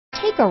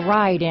Take a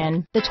ride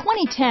in the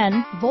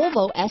 2010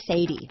 Volvo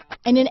S80.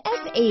 In an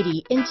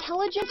S80,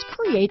 intelligence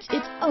creates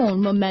its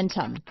own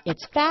momentum.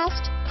 It's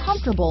fast,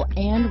 comfortable,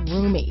 and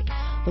roomy.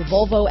 The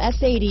Volvo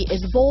S80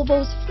 is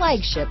Volvo's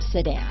flagship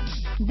sedan.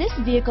 This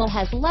vehicle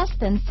has less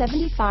than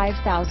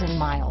 75,000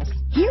 miles.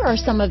 Here are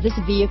some of this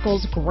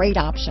vehicle's great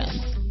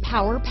options: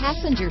 power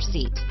passenger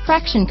seat,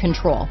 traction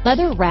control,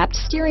 leather-wrapped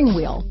steering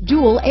wheel,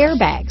 dual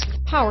airbags,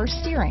 power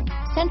steering,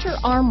 center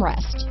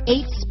armrest,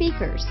 8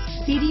 speakers,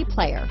 CD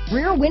player,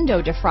 rear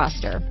window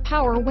defroster,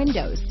 power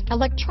windows,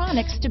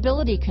 electronic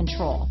stability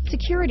control,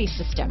 security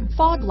system,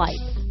 fog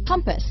lights,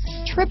 compass,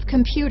 trip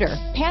computer,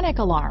 panic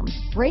alarm,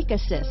 brake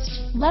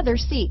assist, leather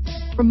seats,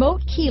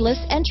 remote keyless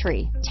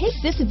entry. Take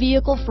this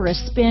vehicle for a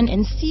spin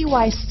and see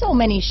why so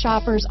many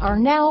shoppers are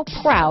now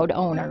proud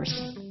owners.